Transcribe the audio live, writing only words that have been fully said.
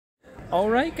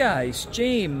Alright guys,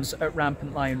 James at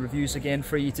Rampant Lion Reviews again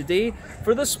for you today.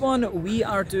 For this one we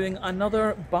are doing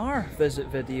another bar visit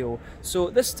video. So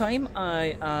this time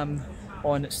I am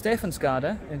on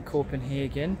Stefansgade in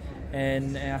Copenhagen,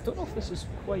 and I don't know if this is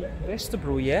quite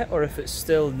Vesterbro yet or if it's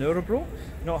still Nørrebro,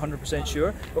 not 100%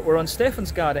 sure, but we're on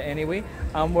Stefansgade anyway,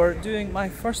 and we're doing my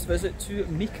first visit to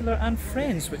Mikkeller and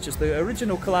Friends, which is the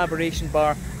original collaboration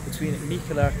bar between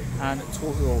Mikkeller and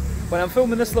Toto. When I'm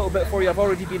filming this little bit for you, I've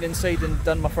already been inside and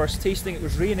done my first tasting. It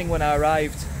was raining when I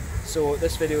arrived, so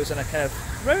this video is in a kind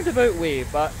of roundabout way,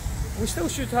 but we still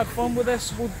should have fun with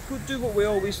this. We'll do what we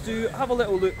always do, have a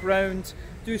little look round,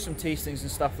 do some tastings and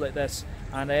stuff like this,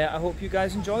 and I hope you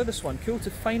guys enjoy this one. Cool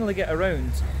to finally get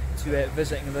around to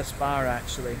visiting this bar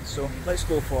actually, so let's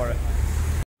go for it.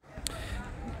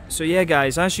 So yeah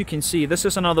guys, as you can see, this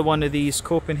is another one of these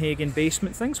Copenhagen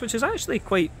basement things, which is actually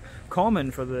quite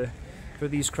common for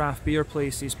these craft beer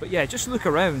places. But yeah, just look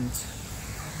around,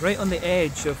 right on the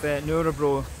edge of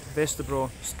Nørrebro, Vesterbro.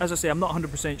 As I say, I'm not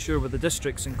 100% sure with the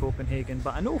districts in Copenhagen,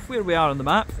 but I know where we are on the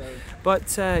map.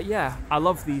 But yeah, I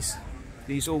love these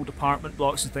old apartment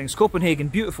blocks and things. Copenhagen,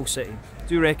 beautiful city.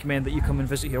 Do recommend that you come and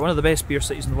visit here. One of the best beer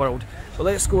cities in the world. But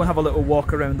let's go and have a little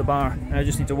walk around the bar. I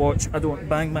just need to watch I don't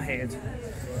bang my head.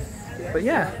 But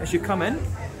yeah, as you come in,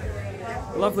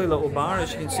 lovely little bar,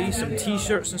 as you can see, some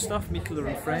t-shirts and stuff, Mikkeller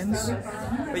and Friends.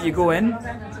 But you go in,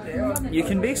 you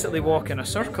can basically walk in a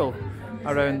circle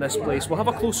around this place. We'll have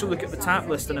a closer look at the tap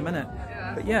list in a minute.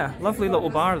 But yeah, lovely little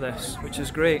bar this, which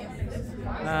is great.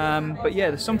 But yeah,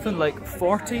 there's something like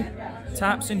 40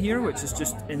 taps in here, which is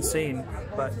just insane.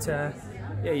 But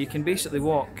yeah, you can basically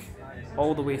walk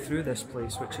all the way through this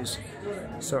place, which is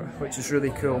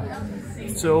really cool.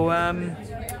 So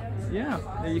yeah,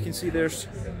 there you can see there's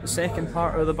the second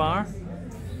part of the bar,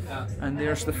 and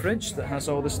there's the fridge that has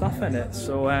all the stuff in it.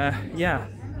 So yeah,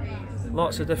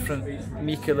 lots of different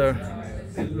Mikkeller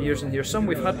beers in here. Some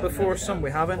we've had before, some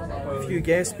we haven't. A few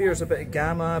guest beers, a bit of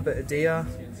Gamma, a bit of Dea,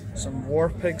 some War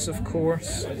Pigs of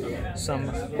course,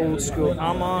 some old school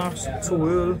Amar, some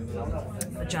Toul,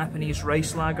 a Japanese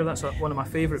rice lager. That's one of my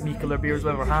favourite Mikkeller beers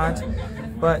I've ever had.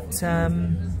 But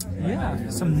yeah,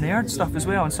 some nerd stuff as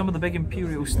well, and some of the big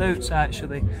imperial stouts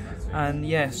actually, and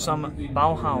yeah, some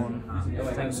Bauhauen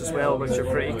things as well, which are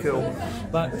pretty cool.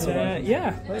 But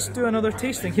yeah, let's do another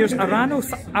tasting. Here's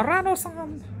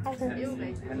Arano-san.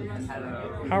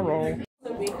 Hello.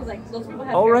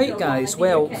 Alright guys,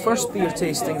 well, first beer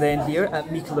tasting then here at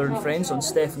Mikkeller and Friends on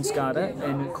Stefansgade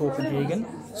in Copenhagen.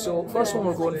 So first one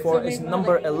we're going for is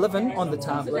number 11 on the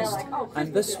tap list,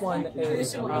 and this one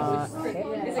is Helles.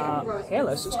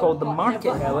 It's called the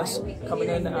Market Helles, coming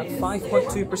in at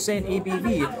 5.2%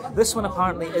 ABV. This one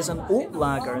apparently is an oat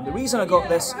lager, and the reason I got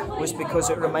this was because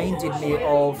it reminded me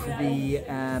of the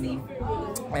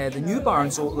New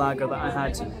Barnes oat lager that I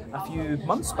had a few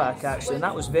months back actually, and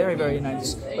that was very, very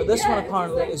nice. But this one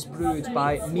apparently is brewed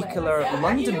by Mikkeller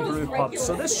London Brew Pub,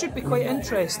 so this should be quite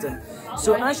interesting.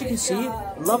 So as you can see,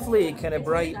 lovely kind of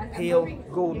bright pale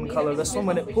golden colour. This one,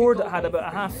 when it poured, it had about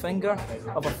a half finger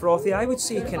of a frothy, I would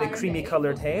say kind of creamy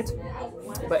coloured head,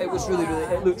 but it was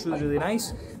it looked really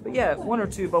nice. But yeah, one or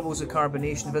two bubbles of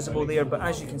carbonation visible there, but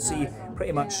as you can see,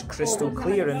 pretty much crystal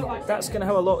clear, and that's kind of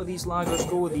how a lot of these lagers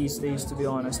go these days, to be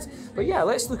honest. But yeah,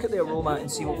 let's look at the aroma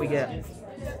and see what we get.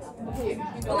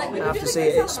 I have to say,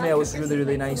 it smells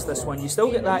really nice, this one. You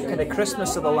still get that kind of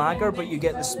crispness of the lager, but you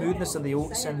get the smoothness of the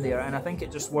oats in there, and I think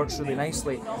it just works really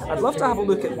nicely. I'd love to have a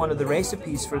look at one of the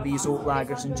recipes for these oat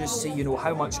lagers and just see, you know,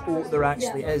 how much oat there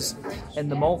actually is in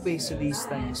the malt base of these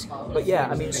things. But yeah,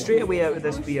 I mean, straight away out of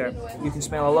this beer, you can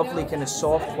smell a lovely kind of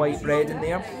soft white bread in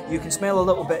there. You can smell a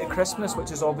little bit of crispness, which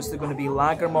is obviously going to be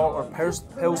lager malt or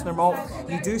Pilsner malt.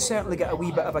 You do certainly get a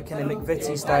wee bit of a kind of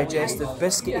McVitie's digestive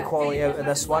biscuity quality out of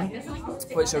this one,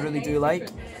 which I really do like.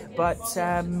 But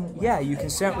yeah, you can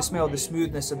certainly smell the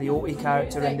smoothness of the oaty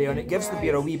character in there, and it gives the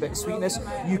beer a wee bit of sweetness.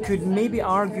 You could maybe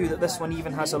argue that this one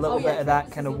even has a little bit of that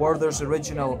kind of Werther's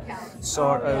Original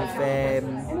sort of,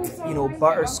 you know,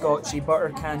 butterscotchy, butter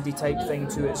candy type thing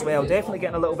to it as well. Definitely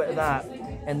getting a little bit of that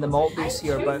in the malt base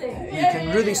here, but you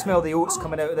can really smell the oats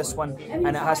coming out of this one,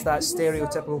 and it has that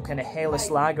stereotypical kind of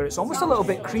Helles lager. It's almost a little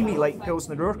bit creamy, like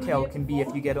Pilsner Urquell can be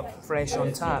if you get it fresh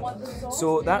on tap.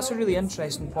 So that's a really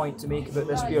interesting point to make about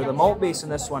this beer. The malt base in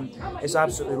this one is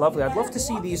absolutely lovely. I'd love to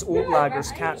see these oat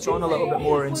lagers catch on a little bit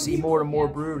more and see more and more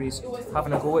breweries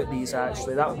having a go at these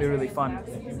actually. That would be really fun.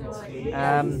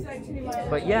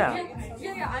 But yeah,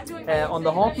 On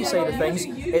the hoppy side of things,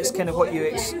 it's kind of what you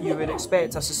would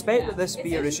expect. I suspect that this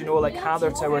beer is, you know, like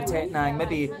Hathertower, Tettnang,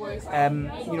 maybe,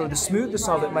 you know, the smoothness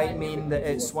of it might mean that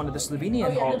it's one of the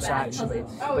Slovenian hops actually.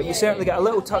 But you certainly get a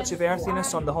little touch of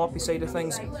earthiness on the hoppy side of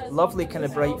things. Lovely kind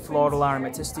of bright floral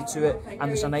aromaticity to it, and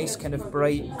there's a nice kind of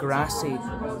bright grassy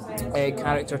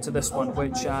character to this one,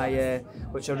 which I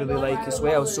really like as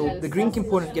well. So the green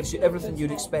component gives you everything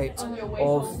you'd expect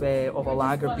of a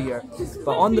lager beer.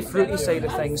 But on the fruity side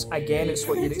of things, again, it's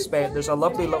what you'd expect. There's a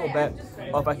lovely little bit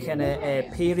of a kind of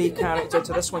peary character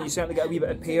to this one. You certainly get a wee bit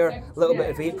of pear, a little bit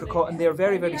of apricot in there.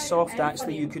 Very, very soft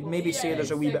actually. You could maybe say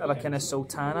there's a wee bit of a kind of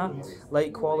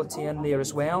sultana-like quality in there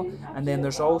as well. And then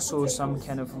there's also some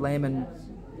kind of lemon.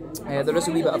 There is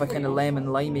a wee bit of a kind of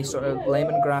lemon-limey, sort of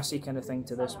lemongrassy kind of thing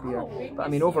to this beer. But I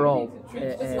mean, overall,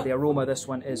 the aroma of this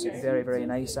one is very, very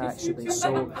nice actually.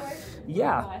 So,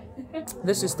 yeah,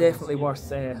 this is definitely worth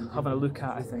having a look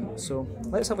at, I think. So,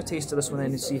 let's have a taste of this one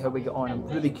then and see how we get on. I'm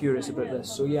really curious about this.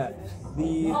 So, yeah,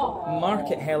 the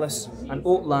Market Helles and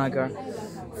Oat Lager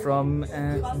from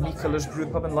Mikkeller's Brew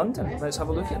Pub in London. Let's have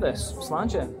a look at this.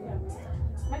 Slanja.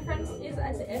 My friend is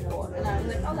at the airport, and I was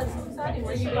like, oh, that's so exciting,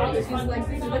 where are you going? She's like,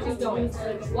 this is where she's going.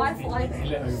 Why fly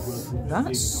there?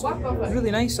 That's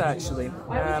really nice actually.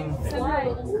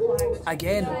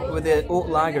 Again, with the oat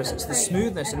lagers, it's the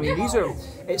smoothness. I mean,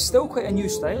 it's still quite a new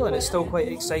style, and it's still quite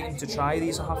exciting to try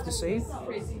these, I have to say.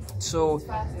 So,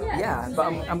 yeah, but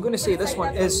I'm going to say this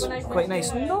one is quite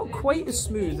nice. Not quite as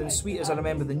smooth and sweet as I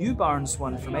remember the New Barnes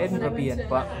one from Edinburgh being,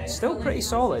 but still pretty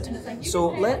solid. So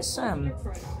let's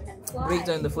break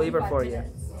down the flavour for you.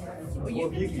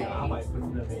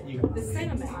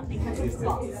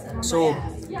 So,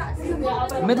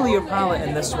 middle of your palate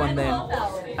in this one then.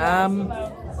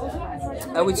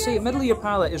 I would say middle of your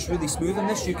palate is really smooth in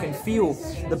this. You can feel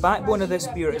the backbone of this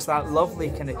beer is that lovely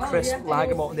kind of crisp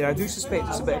lager malt in there. I do suspect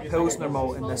there's a bit of Pilsner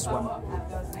malt in this one.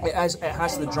 It has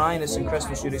the dryness and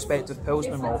crispness you'd expect of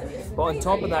Pilsner malt. But on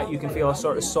top of that, you can feel a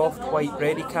sort of soft, white,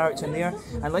 bready character in there.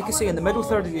 And like I say, in the middle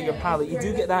third of your palate, you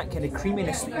do get that kind of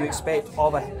creaminess that you expect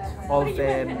of a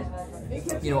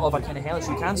kind of Helles.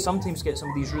 You can sometimes get some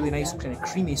of these really nice kind of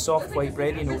creamy, soft, white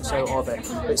bready notes out of it.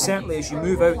 But certainly as you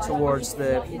move out towards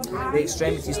the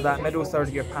extremities of that middle third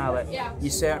of your palate,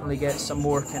 you certainly get some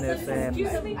more kind of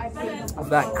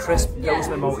that crisp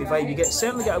Pilsner malty vibe. You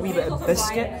certainly get a wee bit of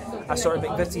biscuit, a sort of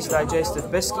McVitie's digestive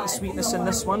biscuit sweetness in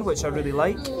this one, which I really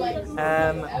like.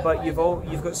 But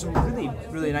you've got some really,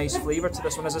 really nice flavour to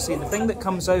this one. As I say, the thing that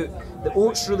comes out, the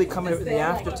oats really come out in the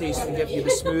aftertaste and give you the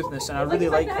smoothness, and I really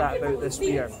like that about this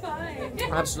beer.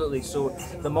 Absolutely. So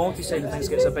the malty side of things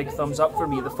gets a big thumbs up for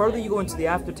me. The further you go into the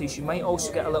aftertaste, you might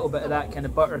also get a little bit of that kind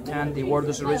of butter candy,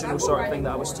 Werther's Original sort of thing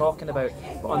that I was talking about.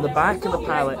 But on the back of the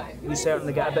palate, you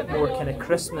certainly get a bit more kind of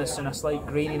crispness and a slight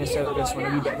graininess out of this one, a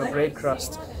wee bit of a bread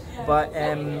crust. But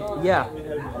yeah,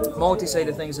 malty side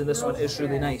of things in this one is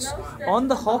really nice. On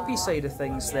the hoppy side of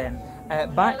things then,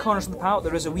 back corners of the palate,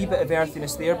 there is a wee bit of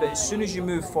earthiness there, but as soon as you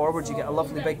move forward, you get a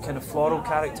lovely big kind of floral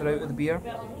character out of the beer.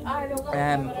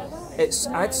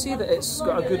 I'd say that it's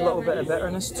got a good little bit of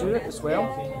bitterness to it as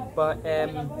well. But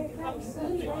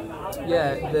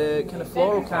yeah, the kind of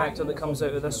floral character that comes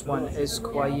out of this one is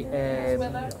quite,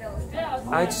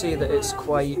 I'd say that it's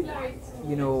quite,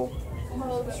 you know,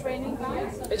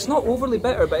 it's not overly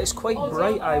bitter, but it's quite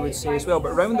bright, I would say, as well.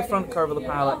 But around the front curve of the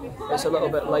palate, it's a little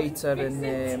bit lighter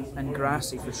and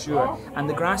grassy for sure. And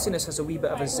the grassiness has a wee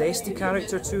bit of a zesty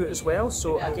character to it as well.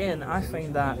 So again, I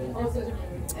find that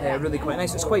really quite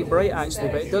nice. It's quite bright actually,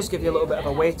 but it does give you a little bit of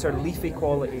a wetter, leafy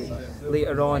quality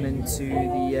later on into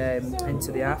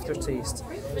the aftertaste.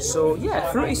 So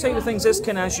yeah, fruity side of things is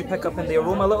kind of, as you pick up in the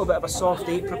aroma, a little bit of a soft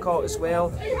apricot as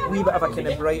well, a wee bit of a kind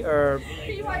of brighter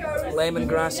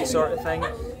lemongrassy sort of thing.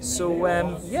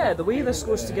 So yeah, the way this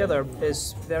goes together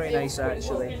is very nice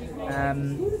actually.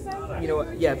 You know,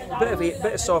 yeah,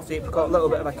 bit of soft apricot, a little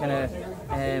bit of a kind of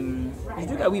you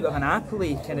do get a wee bit of an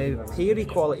appley kind of peary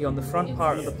quality on the front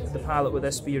part of the palate with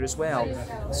this beer as well.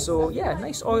 So yeah,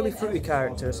 nice oily fruity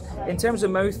characters. In terms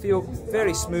of mouthfeel,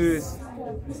 very smooth,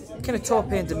 kind of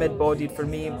top end to mid bodied for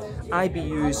me.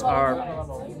 IBUs are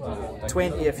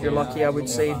 20 if you're lucky, I would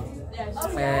say.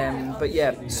 But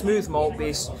yeah, smooth malt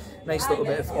base, nice little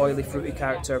bit of oily fruity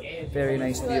character, very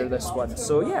nice beer this one.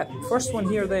 So yeah, first one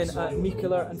here then at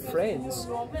Mikkeller and Friends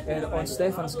on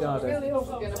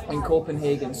Stefansgade in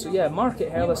Copenhagen. So yeah,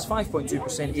 Market Helles,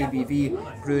 5.2%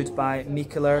 ABV, brewed by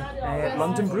Mikkeller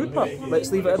London Brew Pub.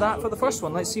 Let's leave it at that for the first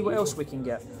one. Let's see what else we can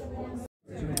get.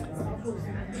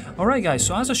 Alright guys,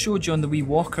 so as I showed you on the wee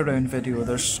walk around video,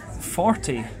 there's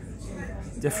 40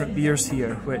 different beers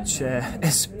here, which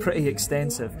is pretty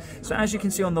extensive. So as you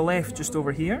can see on the left, just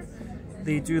over here,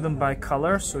 they do them by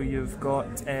colour. So you've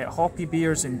got hoppy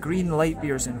beers in green, light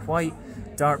beers in white,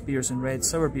 dark beers in red,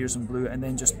 sour beers in blue, and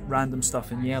then just random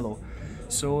stuff in yellow.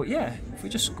 So yeah, if we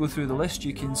just go through the list,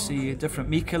 you can see different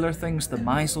Mikkeller things, the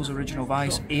Meisel's Original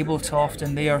Vice, Abeltoft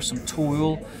in there, some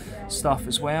Tool stuff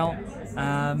as well.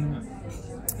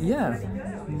 Yeah,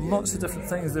 lots of different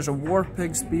things. There's a War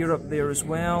Pigs beer up there as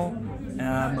well.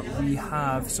 We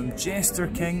have some Jester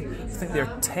King, I think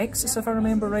they're Texas if I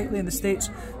remember rightly, in the States.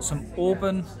 Some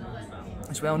Oban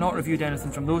as well, not reviewed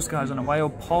anything from those guys in a while.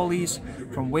 Polly's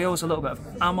from Wales, a little bit of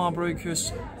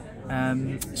Amabrukus.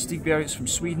 Stigberg's from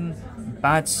Sweden,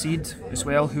 Bad Seed as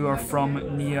well, who are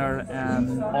from near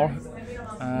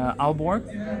Aalborg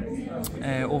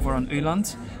over on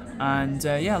Öland, and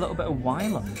yeah, a little bit of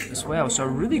Weiler as well. So a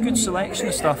really good selection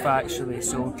of stuff actually.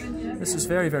 So this is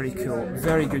very, very cool.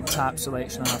 Very good tap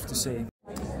selection, I have to say.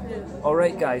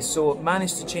 Alright guys, so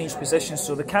managed to change positions,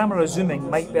 so the camera zooming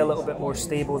might be a little bit more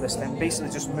stable this time. Basically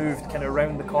just moved kind of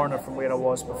around the corner from where I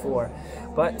was before.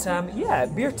 But yeah,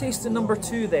 beer tasting number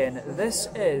 2 then. This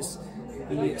is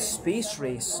the Space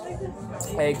Race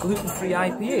gluten-free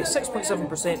IPA,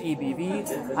 6.7%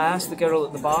 ABV. I asked the girl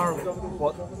at the bar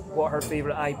what her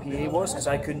favourite IPA was, because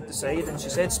I couldn't decide, and she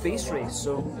said Space Race,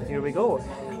 so here we go.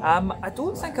 I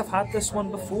don't think I've had this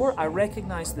one before. I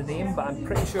recognise the name, but I'm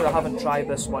pretty sure I haven't tried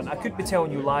this one. I could be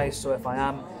telling you lies, so if I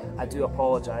am, I do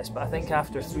apologise, but I think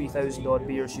after 3,000 odd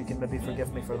beers you can maybe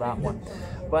forgive me for that one.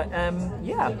 But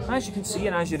yeah, as you can see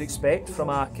and as you'd expect from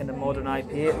a kind of modern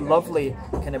IPA, lovely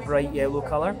kind of bright yellow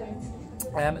colour.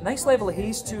 Nice level of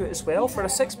haze to it as well. For a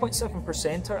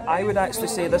 6.7%er, I would actually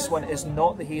say this one is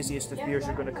not the haziest of beers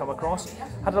you're going to come across.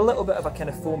 Had a little bit of a kind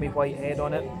of foamy white head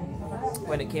on it.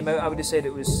 When it came out, I would have said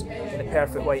it was in a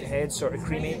perfect white head, sort of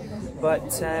creamy.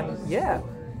 But yeah,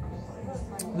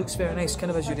 looks very nice, kind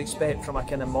of as you'd expect from a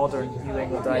kind of modern New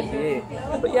England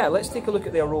IPA. But yeah, let's take a look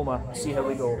at the aroma, see how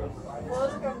we go.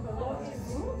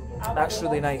 That's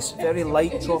really nice, very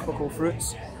light tropical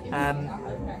fruits.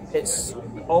 It's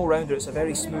all rounder, it's a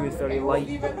very smooth, very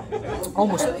light,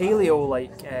 almost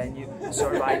paleo-like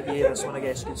sort of IPA, this one I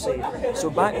guess you could say. So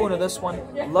backbone of this one,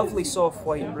 lovely soft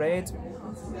white bread.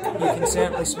 You can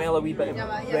certainly smell a wee bit of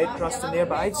bread crust in there,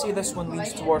 but I'd say this one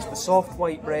leans towards the soft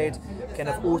white bread, kind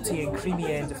of oaty and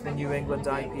creamy end of the New England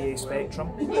IPA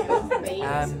spectrum.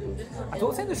 I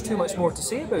don't think there's too much more to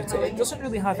say about it. It doesn't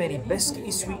really have any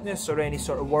biscuity sweetness or any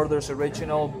sort of Werther's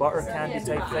Original butter candy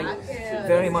type thing.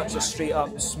 Very much a straight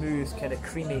up smooth, kind of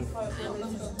creamy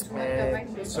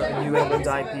sort of New England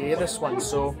IPA, this one.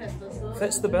 So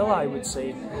fits the bill, I would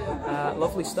say.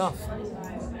 Lovely stuff.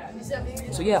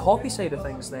 So yeah, hoppy side of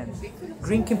things then.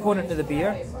 Green component to the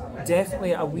beer,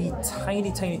 definitely a wee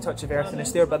tiny touch of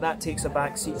earthiness there, but that takes a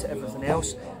back seat to everything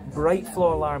else. Bright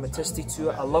floral aromaticity to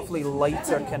it, a lovely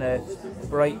lighter kind of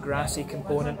bright grassy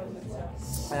component.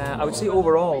 I would say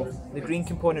overall, the green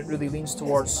component really leans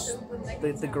towards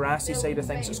the grassy side of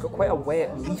things. It's got quite a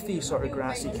wet, leafy sort of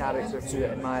grassy character to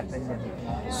it in my opinion.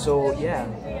 So yeah,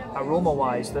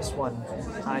 aroma-wise, this one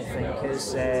I think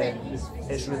is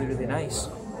really nice.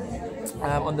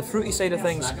 On the fruity side of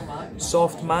things,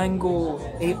 soft mango,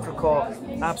 apricot,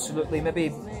 absolutely. I'd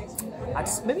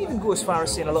maybe even go as far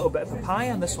as saying a little bit of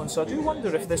papaya on this one. So I do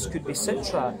wonder if this could be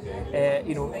Citra.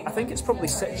 You know, I think it's probably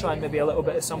Citra and maybe a little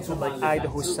bit of something like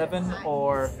Idaho 7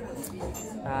 or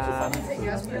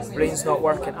brain's not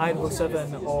working, Idaho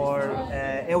 7 or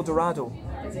El Dorado.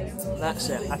 That's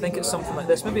it. I think it's something like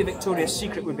this. Maybe Victoria's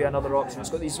Secret would be another option. It's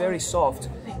got these very soft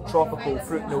tropical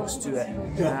fruit notes to it.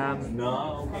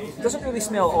 Doesn't really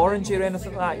smell orangey or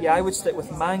anything like that. Yeah, I would stick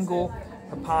with mango,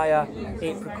 papaya,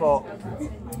 apricot,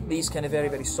 these kind of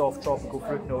very soft tropical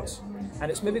fruit notes. And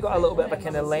it's maybe got a little bit of a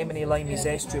kind of lemony, limey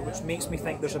zest to it, which makes me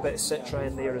think there's a bit of Citra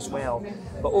in there as well.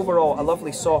 But overall, a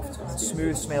lovely, soft,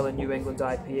 smooth smelling New England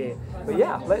IPA. But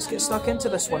yeah, let's get stuck into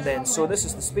this one then. So this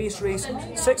is the Space Race,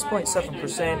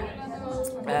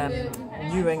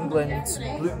 6.7%. New England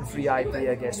gluten-free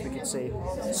IPA, I guess we could say.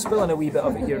 Spilling a wee bit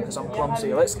of it here because I'm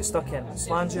clumsy. Let's get stuck in.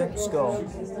 Slàinte, skål.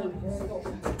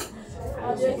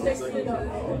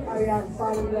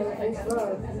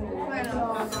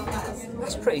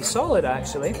 That's pretty solid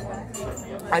actually.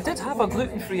 I did have a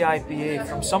gluten-free IPA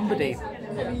from somebody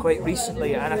quite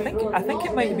recently, and I think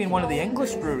it might have been one of the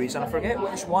English breweries, and I forget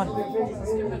which one.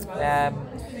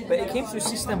 But it came through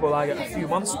Systembolaget a few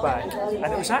months back, and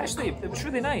it was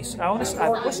really nice. I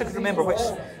wish I could remember which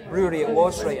brewery it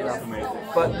was right enough.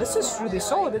 But this is really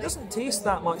solid. It doesn't taste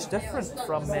that much different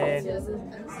from a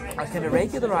kind of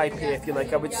regular IPA, if you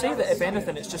like. I would say that if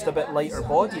anything, it's just a bit lighter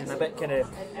bodied and a bit kind of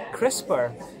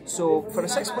crisper. So for a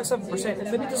 6.7%,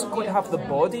 it maybe doesn't quite have the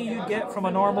body you get from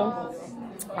a normal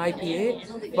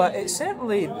IPA, but it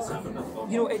certainly,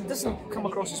 you know, it doesn't come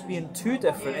across as being too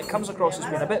different. It comes across as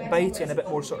being a bit bitey and a bit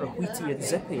more sort of wheaty and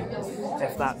zippy,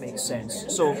 if that makes sense.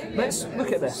 So let's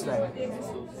look at this then.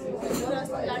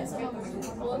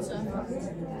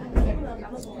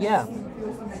 Yeah,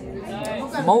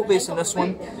 malt base in this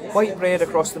one, white bread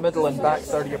across the middle and back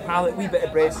third of your palate, wee bit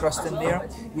of bread crust in there.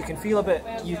 You can feel the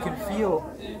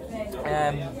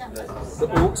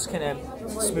oats kind of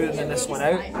smoothing this one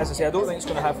out. As I say, I don't think it's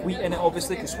going to have wheat in it,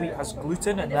 obviously, because wheat has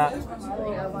gluten, and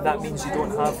that means you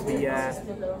don't have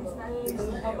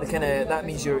that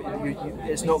means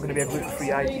it's not going to be a gluten-free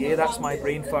IPA. That's my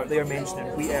brain fart there, mentioning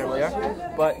wheat earlier.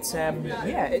 But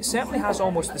yeah, it certainly has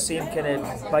almost the same kind of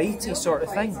bitey sort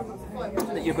of thing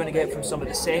that you're going to get from some of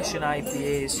the session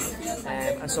IPAs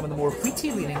and some of the more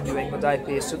wheaty leaning New England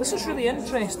IPAs. So this is really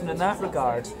interesting in that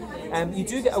regard. You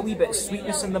do get a wee bit of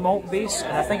sweetness in the malt base,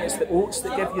 and I think it's the oats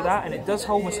that give you that, and it does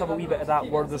almost have a wee bit of that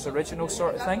Werther's Original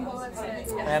sort of thing.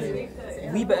 A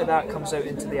wee bit of that comes out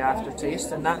into the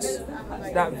aftertaste, and that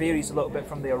varies a little bit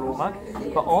from the aroma.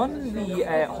 But on the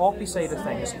hoppy side of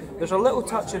things, there's a little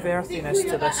touch of earthiness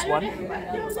to this one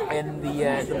in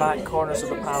the back corners of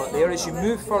the palate there. As you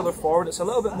move further forward, it's a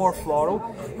little bit more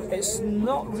floral. It's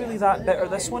not really that bitter,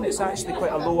 this one. It's actually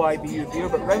quite a low IBU beer,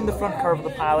 but round the front curve of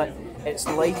the palate, it's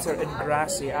lighter and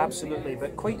grassy, absolutely,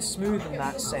 but quite smooth in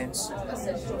that sense.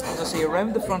 As I say,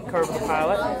 around the front curve of the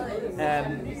palate,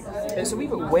 it's a wee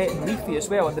bit wet and leafy as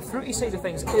well, and the fruity side of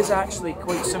things is actually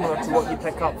quite similar to what you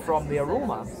pick up from the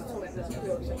aroma.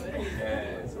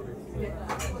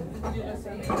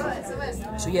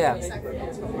 So yeah,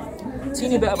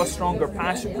 teeny bit of a stronger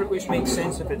passion fruit, which makes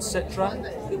sense if it's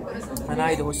Citra and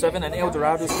Idaho 7, and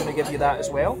Eldorado's going to give you that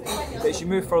as well. But as you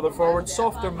move further forward,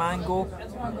 softer mango,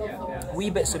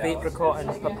 wee bits of apricot and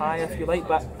papaya if you like,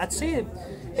 but I'd say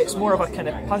it's more of a kind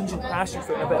of pungent passion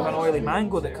fruit and a bit of an oily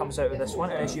mango that comes out of this one.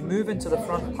 And as you move into the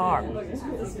front part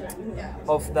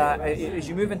of that, as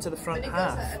you move into the front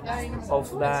half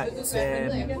of that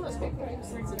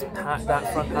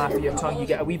front half of your tongue, you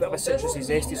get a wee bit of a citrusy,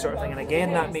 zesty sort of thing. And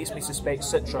again, that makes me suspect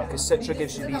Citra, because Citra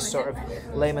gives you these sort of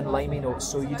lemon limey notes.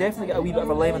 So you definitely get a wee bit of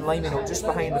a lemon limey note just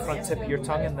behind the front tip of your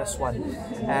tongue in this one.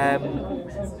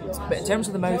 But in terms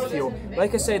of the mouthfeel,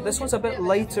 like I said, this one's a bit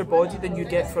lighter body than you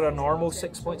get for a normal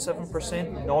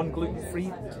 6.7%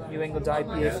 non-gluten-free New England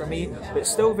IPA for me, but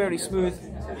still very smooth,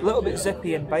 a little bit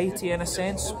zippy and bitey in a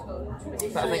sense,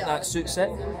 but I think that suits it,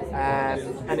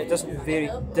 and it doesn't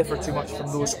differ too much from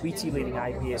those wheaty leaning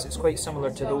IPAs. It's quite similar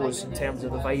to those in terms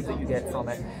of the vibe that you get from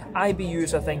it.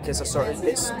 IBUs, I think, is a sort of,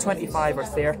 it's 25 or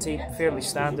 30, fairly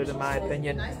standard in my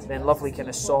opinion, then lovely kind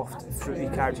of soft fruity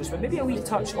characters, but maybe a wee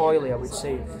touch oily, I would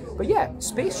say. But yeah,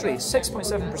 Space Race,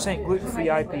 6.7% gluten-free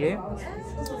IPA,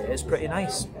 it is pretty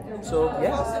nice. So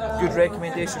yeah, good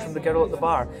recommendation from the girl at the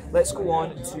bar. Let's go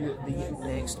on to the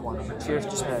next one. Cheers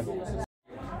just now.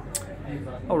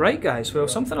 Alright guys, well,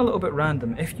 something a little bit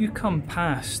random. If you come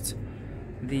past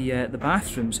the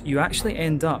bathrooms, you actually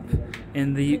end up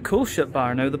in the Cool Ship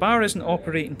bar. Now the bar isn't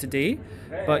operating today,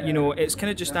 but you know, it's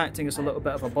kind of just acting as a little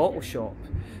bit of a bottle shop.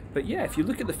 But yeah, if you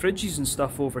look at the fridges and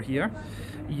stuff over here,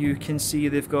 you can see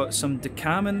they've got some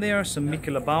Decam in there, some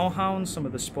Mikkeller Bauhaus, some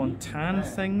of the Spontan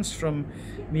things from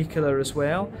Mikkeller as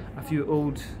well, a few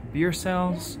old beer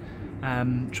cells,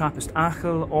 Trappist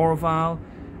Achel, Orval,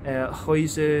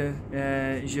 Huise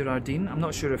Girardin. I'm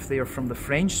not sure if they are from the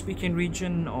French-speaking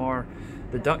region or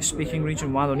the Dutch-speaking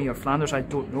region, Wallonie or Flanders, I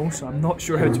don't know, so I'm not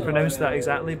sure how to pronounce that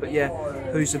exactly, but yeah,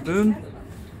 Huise Boon,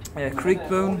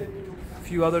 Kriegboon, a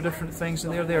few other different things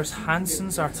in there. There's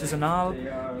Hansen's Artisanal,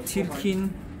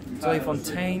 Tilkin,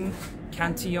 Fontaine,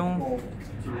 Cantillon.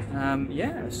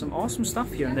 Yeah, some awesome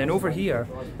stuff here. And then over here,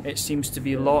 it seems to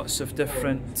be lots of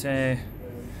different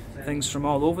things from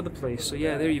all over the place. So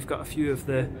yeah, there you've got a few of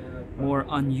the more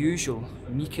unusual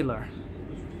Mikkeller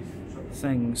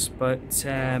things. But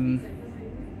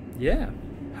yeah,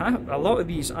 a lot of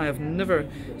these I have never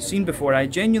seen before. I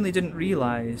genuinely didn't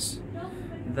realise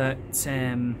that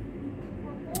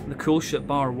the Cool Ship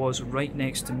bar was right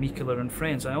next to Mikkeller and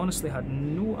Friends. I honestly had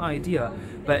no idea,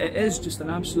 but it is just an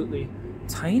absolutely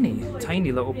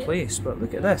tiny little place. But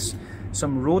look at this,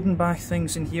 some Rodenbach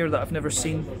things in here that I've never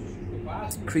seen.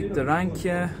 Creek de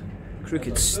Rankia,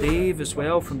 Crooked Stave as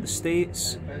well from the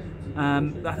States.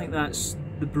 I think that's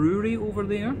the brewery over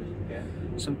there.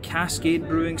 Some Cascade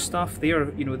Brewing stuff. They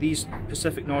are, you know, these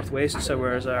Pacific Northwest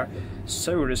sours are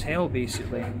sour as hell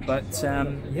basically. But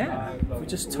yeah, if we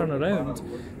just turn around,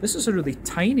 this is a really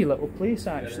tiny little place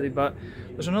actually, but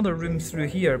there's another room through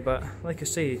here, but like I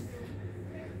say,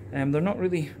 they're not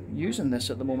really using this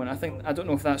at the moment. I don't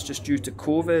know if that's just due to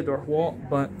COVID or what,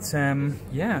 but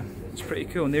yeah, it's pretty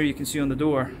cool. And there you can see on the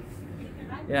door,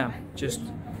 yeah, just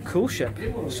cool ship.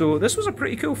 So this was a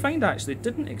pretty cool find actually,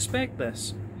 didn't expect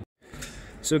this.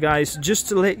 So guys, just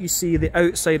to let you see the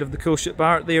outside of the Cool Ship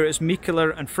bar, there is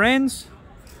Mikkeller and Friends,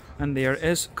 and there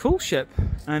is Cool Ship.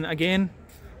 And again,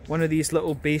 one of these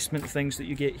little basement things that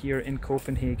you get here in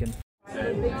Copenhagen.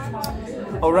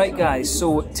 Alright guys,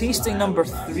 so tasting number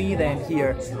 3 then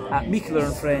here at Mikkeller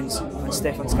and Friends and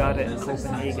Stefansgade in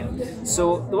Copenhagen.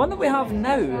 So the one that we have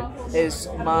now is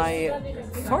my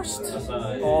first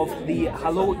of the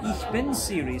Hallo Ich Bin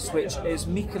series, which is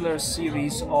Mikkeller's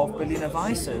series of Berliner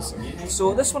Weisses.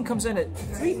 So this one comes in at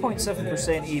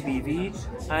 3.7%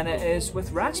 ABV and it is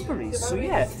with raspberries. So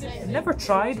yeah, I've never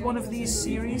tried one of these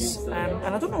series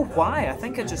and I don't know why. I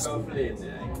think I just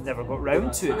never got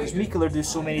round to it because Mikkeller do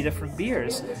so many different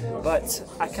beers, but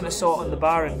I kind of saw it on the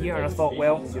bar in here and I thought,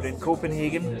 well, you're in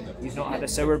Copenhagen, you've not had a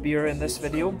sour beer in this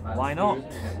video, why not?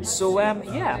 So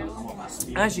yeah,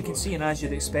 as you can see and as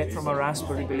you'd expect from a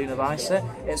raspberry Berliner Weisse,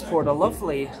 it's poured a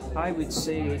lovely, I would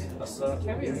say,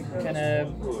 kind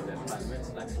of,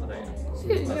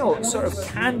 you know, sort of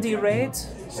candy red,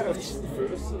 sort of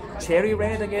cherry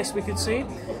red, I guess we could say,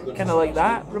 kind of like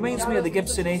that. Reminds me of the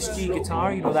Gibson SG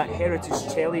guitar, you know, that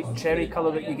heritage cherry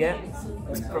colour that you get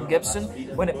from Gibson.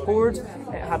 When it poured,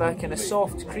 it had a kind of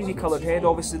soft, creamy coloured head,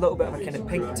 obviously a little bit of a kind of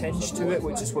pink tinge to it,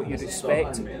 which is what you'd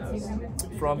expect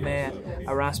from a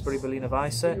raspberry Berliner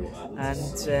Weisse,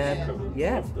 and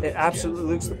yeah, it absolutely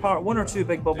looks the part. 1 or 2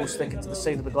 big bubbles sticking to the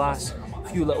side of the glass, a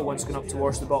few little ones going up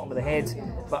towards the bottom of the head,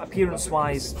 but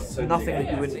appearance-wise, nothing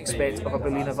that you wouldn't expect of a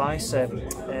Berliner Weisse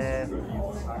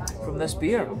from this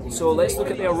beer. So let's look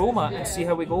at the aroma and see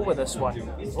how we go with this one.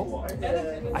 Oh,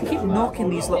 I keep knocking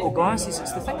these little glasses,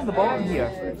 it's the thing on the bottom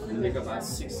here.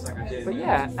 But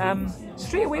yeah,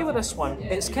 straight away with this one,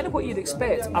 it's kind of what you'd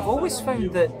expect. I've always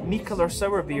found that Mikkeller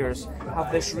sour beers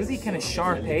have this really kind of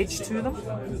sharp edge to them.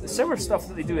 The sour stuff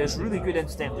that they do is really good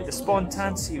incidentally. The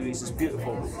Spontan series is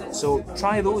beautiful, so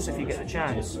try those if you get the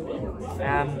chance.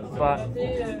 But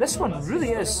this one really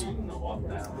is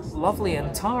lovely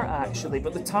and tart actually,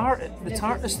 but the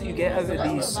tartness that you get out of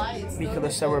these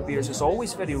Mikkeller sour beers is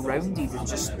always very rounded and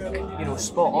just, you know,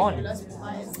 spot on.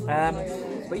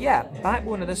 But yeah,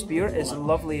 backbone of this beer is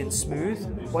lovely and smooth,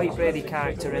 white bready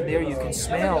character in there. You can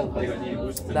smell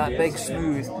that big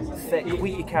smooth thick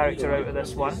wheaty character out of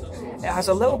this one. It has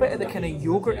a little bit of the kind of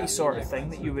yogurty sort of thing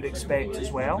that you would expect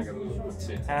as well.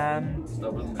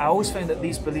 I always find that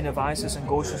these Berliner Weisses and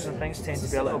Gosens and things tend to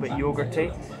be a little bit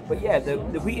yogurty, but yeah, the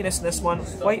wheatiness in this one,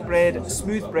 white bread,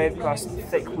 smooth bread crust,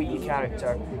 thick wheaty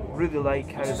character. Really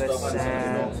like how this,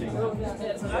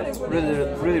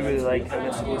 really like how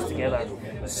this goes together.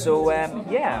 So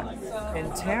yeah,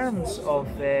 in terms of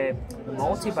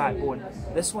malty backbone,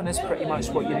 this one is pretty much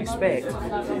what you'd expect.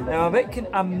 Now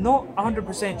I'm not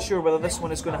 100% sure whether this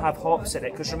one is going to have hops in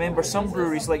it, because remember, some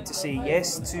breweries like to say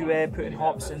yes to putting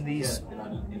hops in these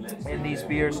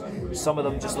beers. Some of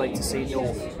them just like to say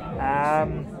no.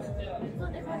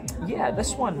 Yeah,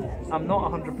 this one I'm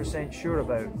not 100% sure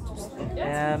about.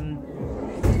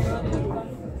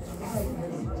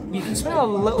 You can smell a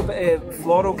little bit of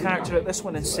floral character at this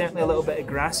one, and certainly a little bit of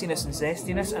grassiness and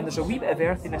zestiness, and there's a wee bit of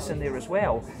earthiness in there as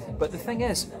well. But the thing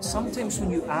is, sometimes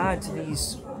when you add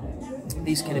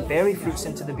these kind of berry fruits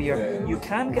into the beer, you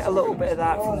can get a little bit of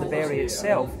that from the berry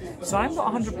itself. So I'm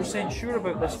not 100% sure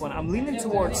about this one. I'm leaning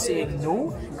towards saying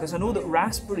no, because I know that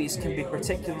raspberries can be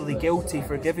particularly guilty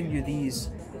for giving you these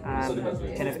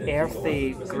kind of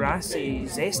earthy, grassy,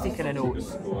 zesty kind of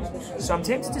notes. So I'm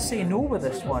tempted to say no with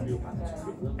this one.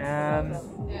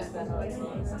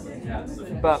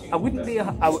 But I wouldn't be,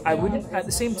 I wouldn't, at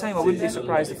the same time, I wouldn't be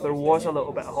surprised if there was a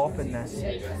little bit of hop in this.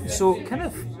 So kind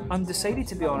of undecided,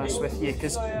 to be honest with you,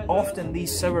 because often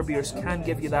these sour beers can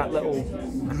give you that little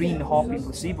green hoppy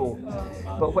placebo.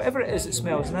 But whatever it is, it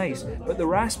smells nice. But the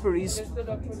raspberries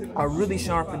are really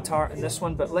sharp and tart in this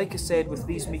one. But like I said, with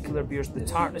these Mikkeller beers, the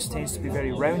tartness tartness tends to be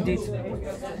very rounded,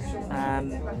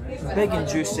 big and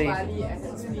juicy,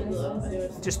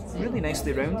 just really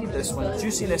nicely rounded this one.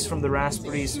 Juiciness from the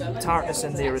raspberries, tartness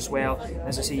in there as well.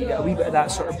 As I say, you get a wee bit of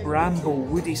that sort of bramble,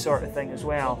 woody sort of thing as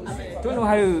well. Don't know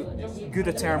how good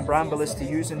a term bramble is to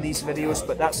use in these videos,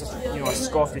 but that's a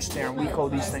Scottish term. We call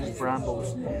these things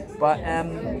brambles. But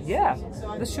yeah,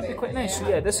 this should be quite nice. So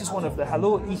yeah, this is one of the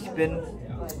Hallo Ich bin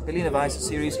Berliner Weisse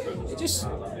series. It just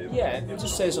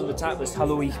says on the tap list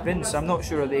Hallo Ich bin, so I'm not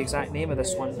sure of the exact name of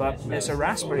this one, but it's a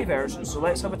raspberry version, so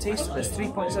let's have a taste of this.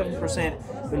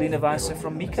 3.7% Berliner Weisse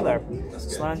from Mikkeller.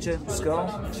 Slange, skull,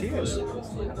 cheers.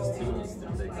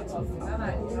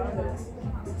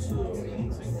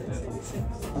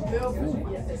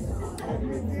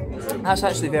 That's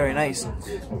actually very nice.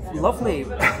 Lovely,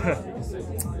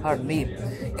 pardon me,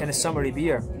 kind of summery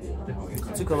beer.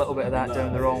 Took a little bit of that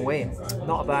down the wrong way.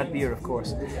 Not a bad beer, of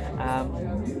course.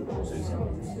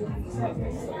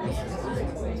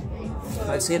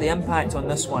 I'd say the impact on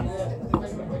this one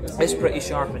is pretty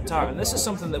sharp and tart, and this is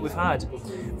something that we've had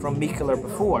from Mikkeller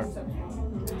before.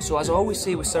 So as I always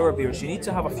say with sour beers, you need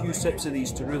to have a few sips of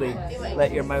these to really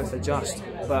let your mouth adjust.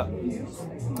 But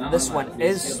this one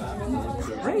is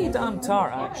pretty damn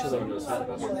tart, actually.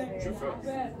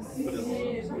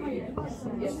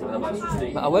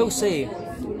 But I will say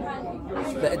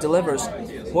that it delivers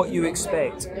what you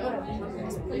expect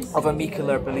of a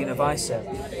Mikkeller Berliner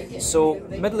Weisse. So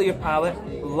middle of your palate,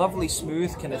 lovely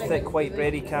smooth, kind of thick white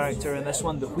bready character in this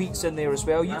one. The wheat's in there as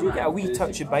well. You do get a wee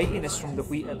touch of bitiness from the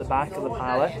wheat at the back of the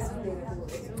palate.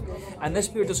 And this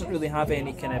beer doesn't really have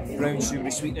any kind of brown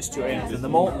sugary sweetness to it or anything. The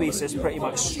malt base is pretty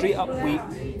much straight up wheat,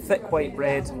 thick white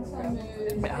bread.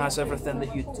 It has everything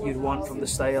that you'd want from the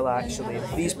style, actually.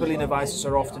 These Berliner Weisses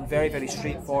are often very, very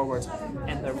straightforward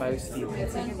in their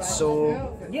mouthfeel.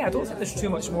 So yeah, I don't think there's too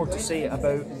much more to say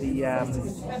about the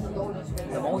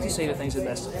malty side of things in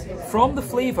this. From the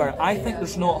flavour, I think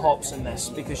there's not hops in this,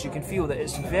 because you can feel that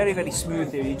it's very, very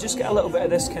smooth there. You just get a little bit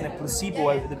of this kind of placebo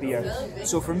out of the beer.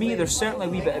 So for me, there's certainly a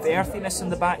wee bit of earthiness in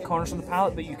the back corners of the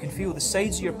palate, but you can feel the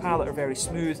sides of your palate are very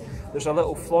smooth. There's a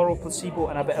little floral placebo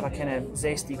and a bit of a kind of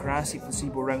zesty, grassy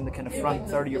placebo around the kind of front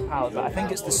third of your palate. But I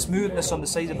think it's the smoothness on the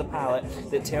side of the palate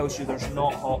that tells you there's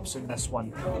not hops in this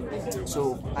one.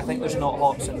 So I think there's not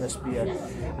hops in this beer.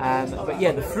 But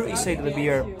yeah, the fruity side of the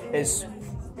beer is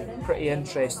pretty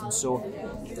interesting. So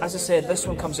as I said, this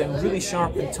one comes in really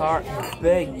sharp and tart,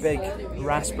 big, big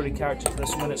raspberry character to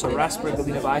this one. It's a raspberry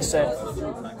Berliner Weisse,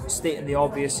 stating the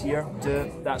obvious here.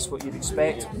 That's what you'd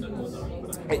expect.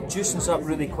 It juices up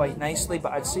really quite nicely,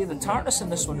 but I'd say the tartness in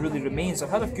this one really remains.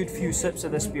 I've had a good few sips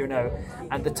of this beer now,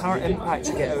 and the tart impact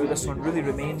you get out of this one really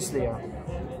remains there.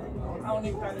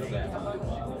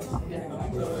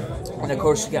 And of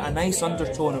course you get a nice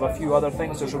undertone of a few other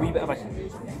things. There's a wee bit of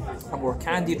a more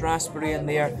candied raspberry in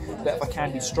there, a bit of a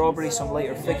candied strawberry, some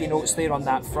lighter figgy notes there on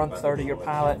that front third of your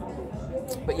palate.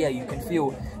 But yeah, you can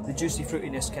feel the juicy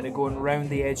fruitiness kind of going around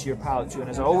the edge of your palate too. And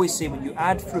as I always say, when you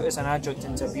add fruit as an adjunct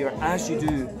into a beer, as you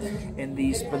do in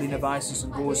these Berliner Weisses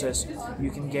and Goses,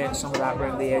 you can get some of that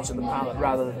around the edge of the palate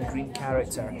rather than the green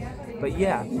character. But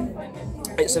yeah,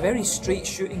 it's a very straight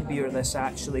shooting beer, this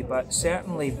actually, but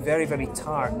certainly very, very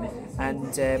tart.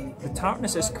 And the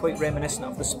tartness is quite reminiscent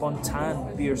of the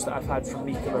Spontan beers that I've had from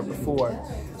Mikkeller before.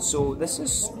 So this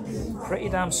is pretty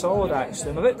damn solid,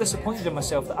 actually. I'm a bit disappointed in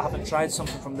myself that I haven't tried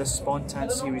something from this Spontan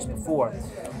series before.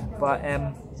 But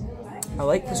I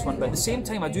like this one, but at the same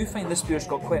time I do find this beer's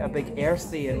got quite a big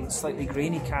earthy and slightly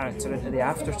grainy character into the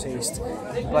aftertaste.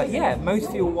 But yeah,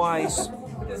 mouthfeel wise,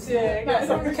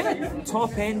 kind of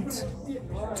top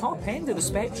end of the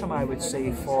spectrum, I would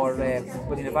say, for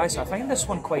Berliner Weisse. I find this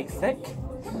one quite thick.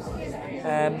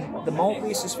 The malt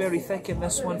base is very thick in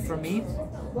this one for me.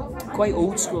 Quite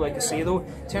old school, like I say, though.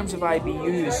 In terms of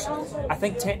IBUs, I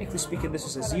think technically speaking this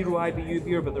is a 0 IBU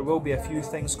beer, but there will be a few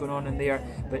things going on in there.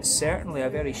 But certainly a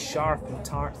very sharp and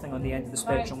tart thing on the end of the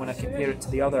spectrum when I compare it to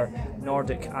the other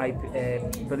Nordic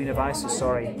Berliner Weisses,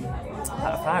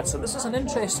 that I've had. So this is an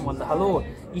interesting one, the Hallo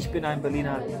Ich bin ein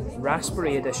Berliner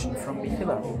Raspberry edition from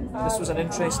Mikkeller. This was an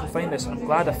interesting find, this, and I'm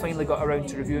glad I finally got around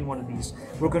to reviewing one of these.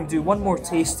 We're going to do one more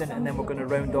tasting and then we're going to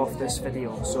round off this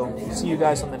video. So see you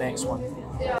guys on the next one.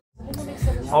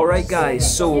 Alright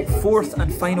guys, so fourth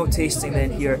and final tasting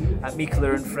then here at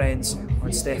Mikkeller and Friends on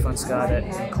Stefansgade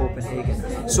in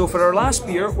Copenhagen. So for our last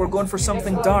beer, we're going for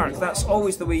something dark. That's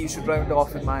always the way you should round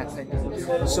off, in my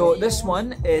opinion. So this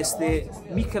one is the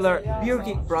Mikkeller Beer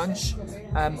Geek Brunch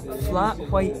flat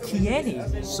white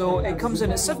Chianti. So it comes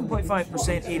in at 7.5%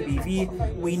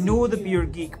 ABV. We know the Beer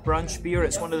Geek brunch beer.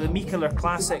 It's one of the Mikkeller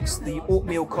classics, the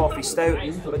oatmeal coffee stout,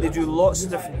 but they do lots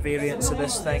of different variants of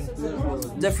this thing.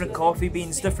 Different coffee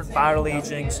beans, different barrel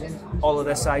agings, all of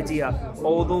this idea.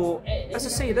 Although, as I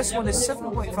say, this one is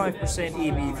 7.5%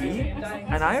 ABV,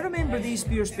 and I remember these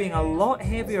beers being a lot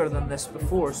heavier than this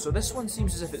before, so this one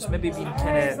seems as if it's maybe been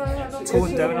kind of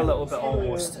toned down a little bit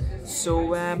almost.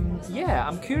 So yeah,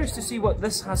 I'm curious to see what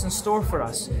this has in store for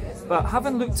us. But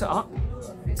having looked it up,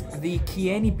 the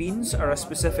Chianti beans are a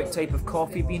specific type of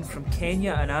coffee bean from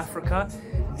Kenya and Africa.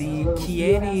 The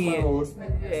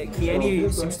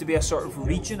Chianti seems to be a sort of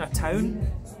region, a town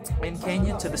in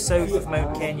Kenya to the south of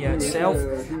Mount Kenya itself,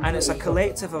 and it's a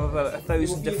collective of about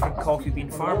 1,000 different coffee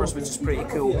bean farmers, which is pretty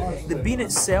cool. The bean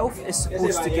itself is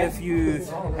supposed to give you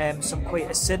some quite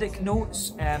acidic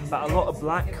notes, but a lot of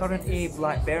blackcurrant,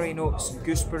 blackberry notes, and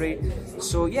gooseberry.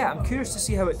 So yeah, I'm curious to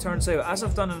see how it turns out. As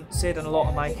I've said in a lot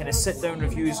of my kind of sit-down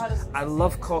reviews, I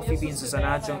love coffee beans as an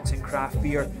adjunct in craft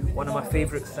beer, one of my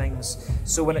favourite things.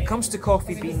 So when it comes to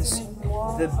coffee beans,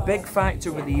 the big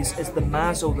factor with these is the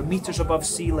mazzle, the meters above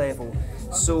sea level.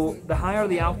 So the higher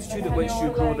the altitude at which you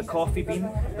grow the coffee bean,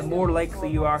 the more likely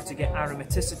you are to get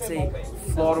aromaticity,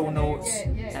 floral notes,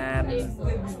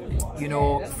 you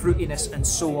know, fruitiness and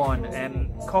so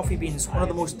on. Coffee beans, one of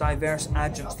the most diverse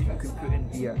adjuncts that you can put in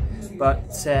beer.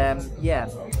 But yeah,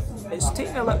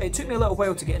 it took me a little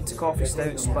while to get into coffee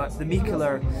stouts, but the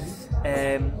Mikkeller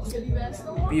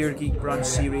Beer Geek Brunch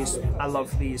series, I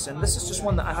love these, and this is just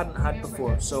one that I hadn't had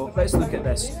before, so let's look at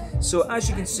this. So as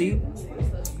you can see,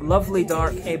 lovely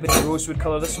dark ebony rosewood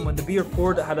colour. This one, when the beer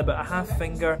poured, it had about a half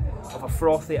finger of a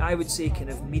frothy, I would say kind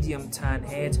of medium tan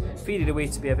head, faded away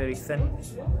to be a very thin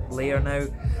layer now.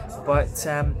 But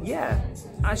yeah,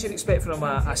 as you'd expect from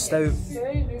a stout,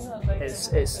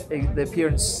 the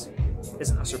appearance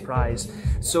isn't a surprise.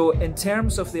 So in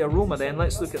terms of the aroma then,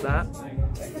 let's look at that.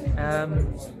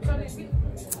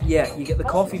 Yeah, you get the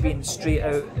coffee bean straight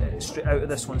out of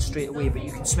this one straight away, but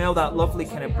you can smell that lovely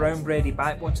kind of brown bready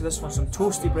backbone to this one, some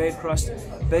toasty bread crust,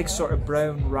 big sort of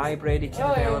brown rye bready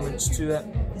kind of elements to it.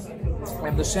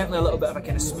 And there's certainly a little bit of a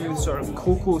kind of smooth sort of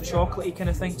cocoa chocolatey kind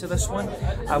of thing to this one.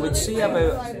 I would say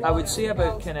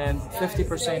about kind of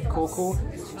 50% cocoa.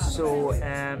 So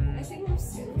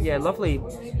yeah, lovely.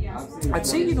 I'd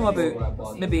say, you know,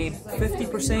 about maybe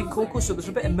 50% cocoa, so there's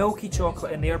a bit of milky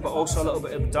chocolate in there, but also a little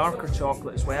bit of darker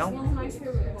chocolate as well.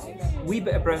 Wee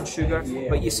bit of brown sugar,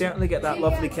 but you certainly get that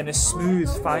lovely kind of smooth,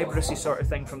 fibrousy sort of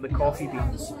thing from the coffee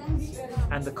beans.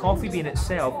 And the coffee bean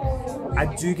itself, I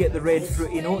do get the red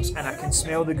fruity notes, and I can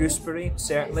smell the gooseberry,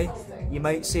 certainly. You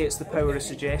might say it's the power of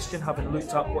suggestion, having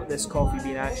looked up what this coffee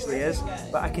bean actually is,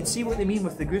 but I can see what they mean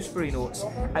with the gooseberry notes.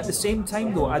 At the same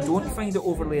time though, I don't find it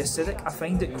overly acidic, I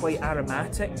find it quite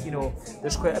aromatic, you know,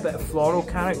 there's quite a bit of floral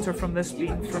character from this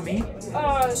bean for me,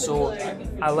 so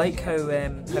I like how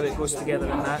it goes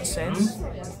together in that sense.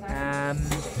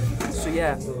 So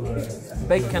yeah,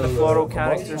 big kind of floral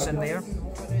characters in there.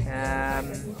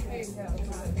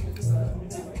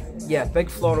 Yeah, big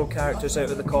floral characters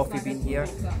out of the coffee bean here.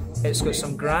 It's got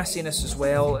some grassiness as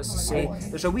well, as I say.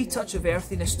 There's a wee touch of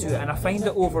earthiness to it, and I find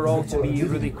it overall to be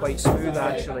really quite smooth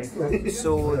actually.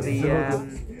 So the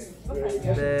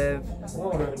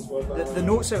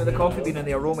notes out of the coffee bean and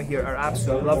the aroma here are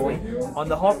absolutely lovely. On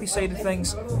the hoppy side of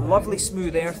things, lovely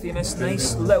smooth earthiness,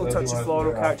 nice little touch of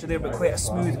floral character there, but quite a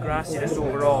smooth grassiness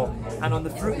overall. And on the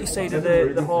fruity side of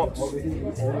the hops,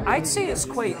 I'd say it's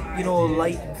quite, you know,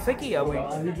 light and figgy. I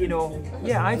would, you know,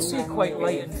 yeah, I'd say quite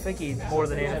light and figgy more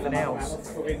than anything else.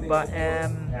 But yeah,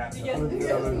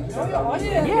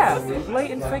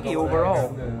 light and figgy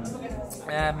overall.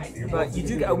 But you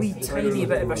do get a wee tiny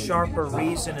bit of a sharper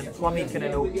raisin and plummy kind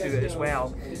of note to it as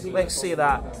well. Let's say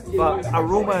that. But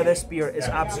aroma of this beer is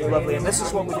absolutely lovely, and this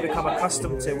is what we've become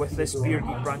accustomed to with this Beer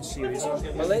Geek Brunch series.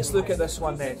 But let's look at this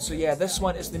one then. So yeah, this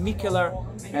one is the Mikkeller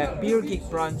Beer Geek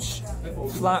Brunch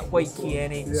Flat White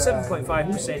Chianti, 7.5%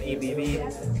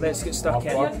 ABV. Let's get stuck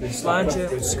in.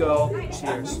 Slàinte, skull,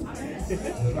 cheers.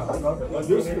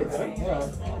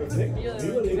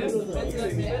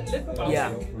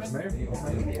 Yeah,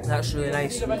 that's really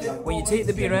nice. When you take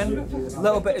the beer in, a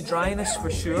little bit of dryness for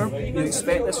sure. You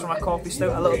expect this from a coffee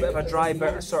stout, a little bit of a dry,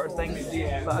 bitter sort of thing,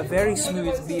 but a very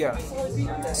smooth beer.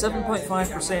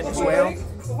 7.5% as well.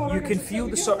 You can feel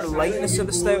the sort of lightness of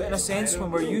the stout in a sense.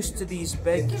 When we're used to these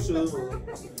big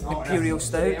imperial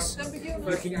stouts,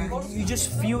 you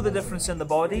just feel the difference in the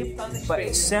body, but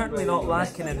it's certainly not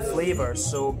lacking in flavour,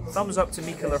 so thumbs up to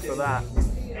Mikkeller for that.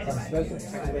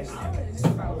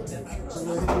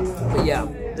 But yeah,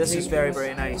 this is very,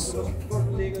 very nice.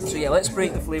 So yeah, let's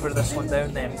break the flavour of this one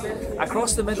down then.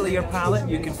 Across the middle of your palate,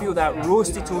 you can feel that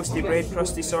roasty, toasty, bread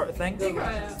crusty sort of thing.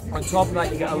 On top of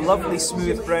that, you get a lovely,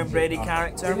 smooth, brown bready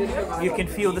character. You can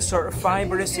feel the sort of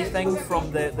fibrousy thing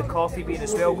from the coffee bean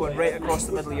as well, going right across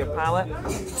the middle of your palate.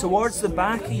 Towards the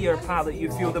back of your palate,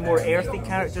 you feel the more earthy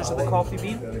characters of the coffee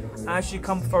bean. As you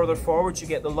come further forward, you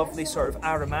get the lovely sort of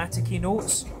aromatic-y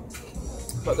notes.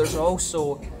 But there's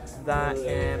also that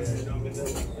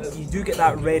you do get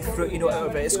that red fruity note out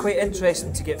of it. It's quite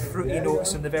interesting to get fruity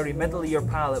notes in the very middle of your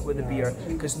palate with the beer,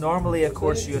 because normally of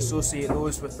course you associate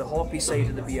those with the hoppy side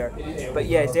of the beer. But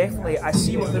yeah, definitely I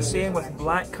see what they're saying with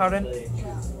blackcurrant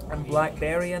and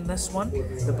blackberry in this one.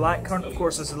 The blackcurrant of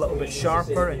course is a little bit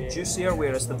sharper and juicier,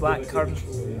 whereas the blackcurrant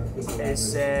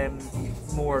is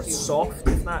more soft,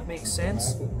 if that makes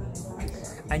sense.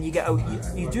 And you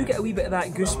do get a wee bit of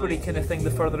that gooseberry kind of thing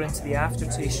the further into the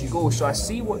aftertaste you go. So I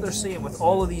see what they're saying with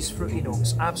all of these fruity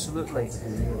notes, absolutely.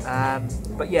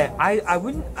 But yeah,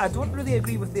 I don't really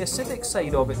agree with the acidic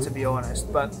side of it, to be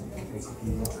honest. But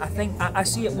I think I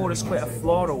see it more as quite a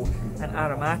floral and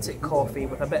aromatic coffee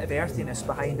with a bit of earthiness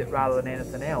behind it rather than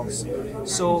anything else.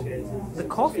 So the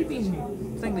coffee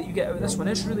bean thing that you get out of this one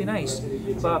is really nice.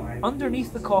 But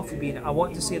underneath the coffee bean, I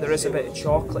want to say there is a bit of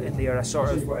chocolate in there, a sort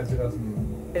of.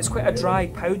 It's quite a dry,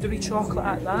 powdery chocolate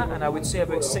at that, and I would say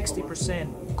about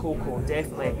 60% cocoa,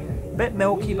 definitely. A bit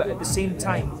milky, but at the same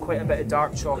time, quite a bit of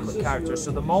dark chocolate character.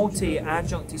 So the malty,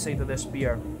 adjuncty side of this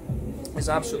beer is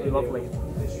absolutely lovely.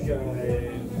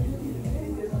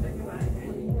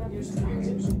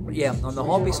 But yeah, on the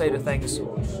hoppy side of things,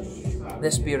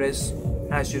 this beer is,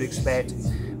 as you'd expect,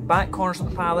 back corners of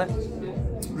the palate,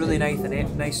 really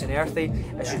nice and earthy.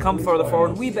 As you come further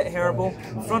forward, a wee bit herbal.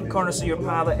 Front corners of your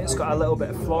palate, it's got a little bit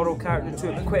of floral character to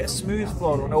it, but quite a smooth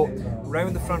floral note.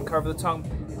 Round the front curve of the tongue,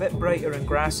 a bit brighter and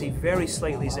grassy, very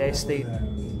slightly zesty,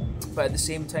 but at the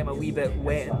same time a wee bit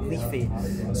wet and leafy.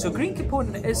 So green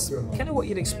component is kind of what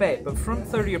you'd expect, but front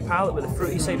third of your palate with the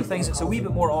fruity side of things, it's a wee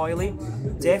bit more oily.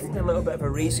 Definitely a little bit of a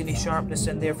raisiny sharpness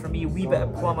in there for me, a wee bit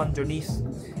of plum underneath,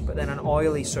 but then an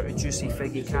oily sort of juicy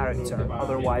figgy character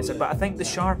otherwise. But I think the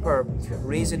sharper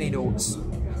raisiny notes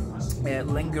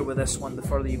linger with this one the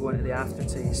further you go into the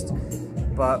aftertaste.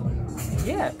 But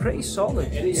yeah, pretty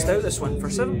solid stout this one. For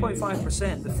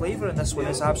 7.5%, the flavour in this one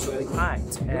is absolutely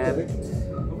packed.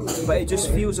 But it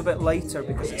just feels a bit lighter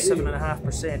because it's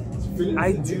 7.5%.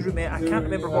 I can't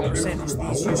remember what percentage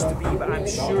these used to be, but I'm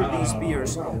sure these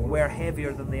beers were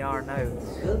heavier than they are now.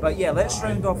 But yeah, let's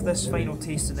round off this final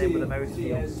tasting then with a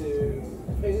mouthfeel.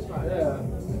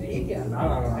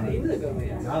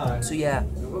 So yeah,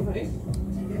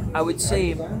 I would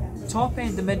say top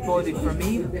end to mid-bodied for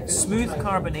me, smooth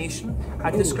carbonation.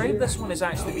 I'd describe this one as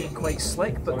actually being quite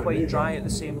slick but quite dry at the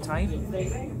same time.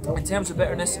 In terms of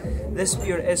bitterness, this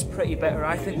beer is pretty bitter.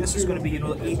 I think this is going to be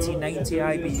 80, 90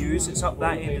 IBUs. It's up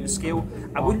that end of the scale.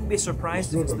 I wouldn't be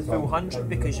surprised if it's the full 100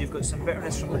 because you've got some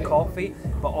bitterness from the coffee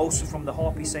but also from the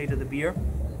hoppy side of the beer.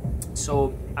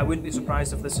 So I wouldn't be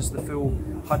surprised if this is the full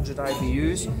 100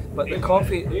 IBUs. But the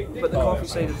coffee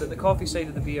side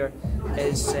of the beer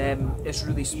is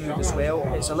really smooth as well.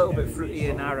 It's a little bit fruity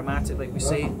and aromatic, like we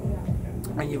say.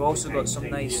 And you've also got some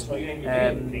nice,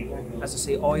 as I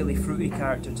say, oily, fruity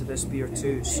character to this beer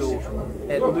too. So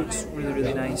it looks really,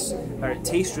 really nice, or it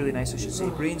tastes really nice, I should say.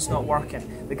 Brain's not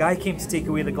working. The guy came to take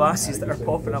away the glasses that are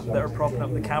propping up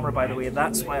the camera, by the way.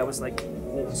 That's why I was like,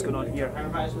 what's going on here?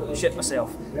 Shit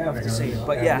myself, I have to say.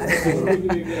 But yeah,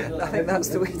 I think that's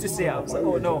the way to say it. I was like,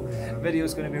 oh no,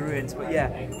 video's going to be ruined. But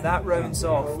yeah, that rounds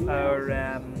off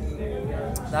our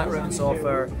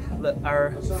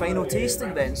final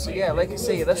tasting then. So yeah, like I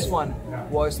say, this one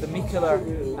was the Mikkeller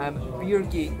Beer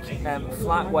Geek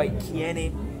Flat White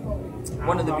Kieni,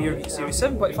 one of the Beer Geek series.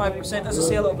 7.5%, as I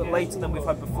say, a little bit lighter than we've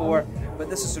had before, but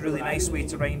this is a really nice way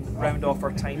to round off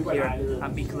our time here at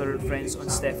Mikkeller and Friends on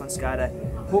Stefansgade.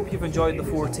 Hope you've enjoyed the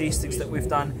 4 tastings that we've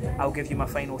done. I'll give you my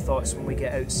final thoughts when we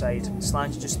get outside.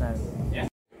 Slange just now.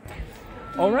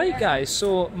 Alright guys,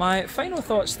 so my final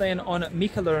thoughts then on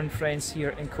Mikkeller and Friends here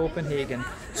in Copenhagen.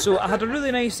 So I had a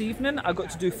really nice evening. I got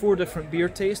to do 4 different beer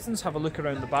tastings, have a look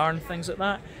around the bar and things like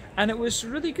that, and it was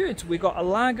really good. We got a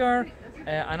lager,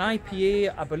 an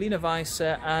IPA, a Berliner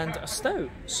Weisse and a stout.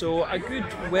 So a good,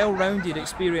 well-rounded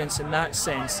experience in that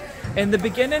sense. In the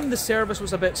beginning the service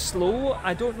was a bit slow.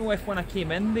 I don't know if when I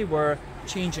came in they were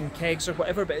changing kegs or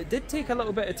whatever, but it did take a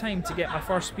little bit of time to get my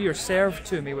first beer served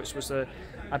to me, which was a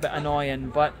bit annoying,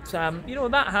 but you know,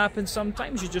 that happens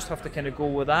sometimes. You just have to kind of go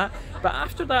with that. But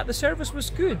after that the service was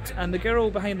good and the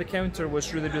girl behind the counter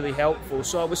was really, really helpful,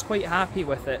 so I was quite happy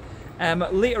with it.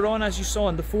 Later on, as you saw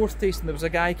in the fourth tasting, there was a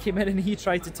guy came in and he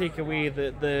tried to take away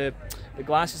the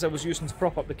glasses I was using to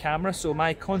prop up the camera. So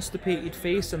my constipated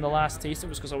face in the last tasting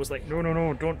was because I was like, no, no,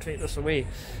 no, don't take this away,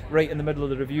 right in the middle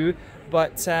of the review.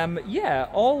 But yeah,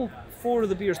 all 4 of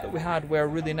the beers that we had were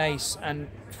really nice and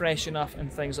fresh enough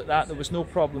and things like that. There was no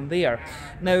problem there.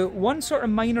 Now, one sort of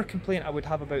minor complaint I would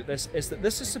have about this is that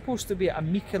this is supposed to be a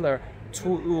Mikkeller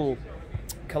Total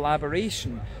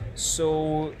collaboration.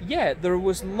 So yeah, there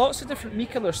was lots of different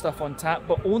Mikkeller stuff on tap,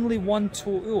 but only one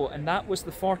Total, and that was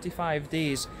the 45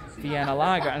 Days Vienna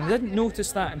Lager. And I didn't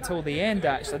notice that until the end,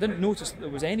 actually. I didn't notice that there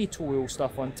was any Total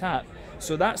stuff on tap.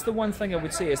 So that's the one thing I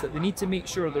would say, is that they need to make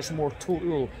sure there's more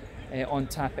Total on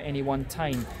tap at any one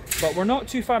time. But we're not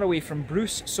too far away from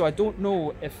Bruce, so I don't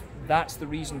know if that's the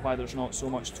reason why there's not so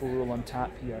much Total on tap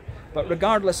here. But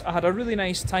regardless, I had a really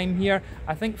nice time here.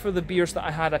 I think for the beers that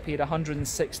I had, I paid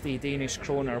 160 Danish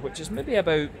kroner, which is maybe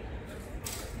about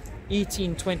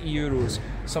 18-20 euros,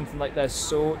 something like this.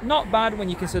 So not bad when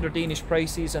you consider Danish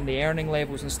prices and the earning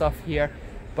levels and stuff here.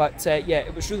 But yeah,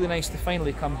 it was really nice to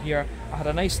finally come here. I had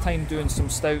a nice time doing some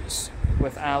stouts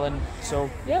with Alan, so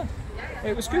yeah,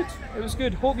 it was good. It was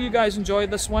good. Hope you guys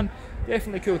enjoyed this one.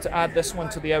 Definitely cool to add this one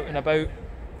to the Out and About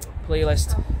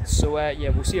playlist. So yeah,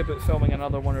 we'll see about filming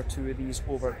another 1 or 2 of these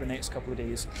over the next couple of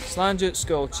days. Slange,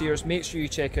 skull, cheers. Make sure you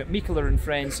check out Mikkeller and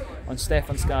Friends on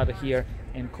Stefansgade here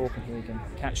in Copenhagen.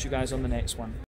 Catch you guys on the next one.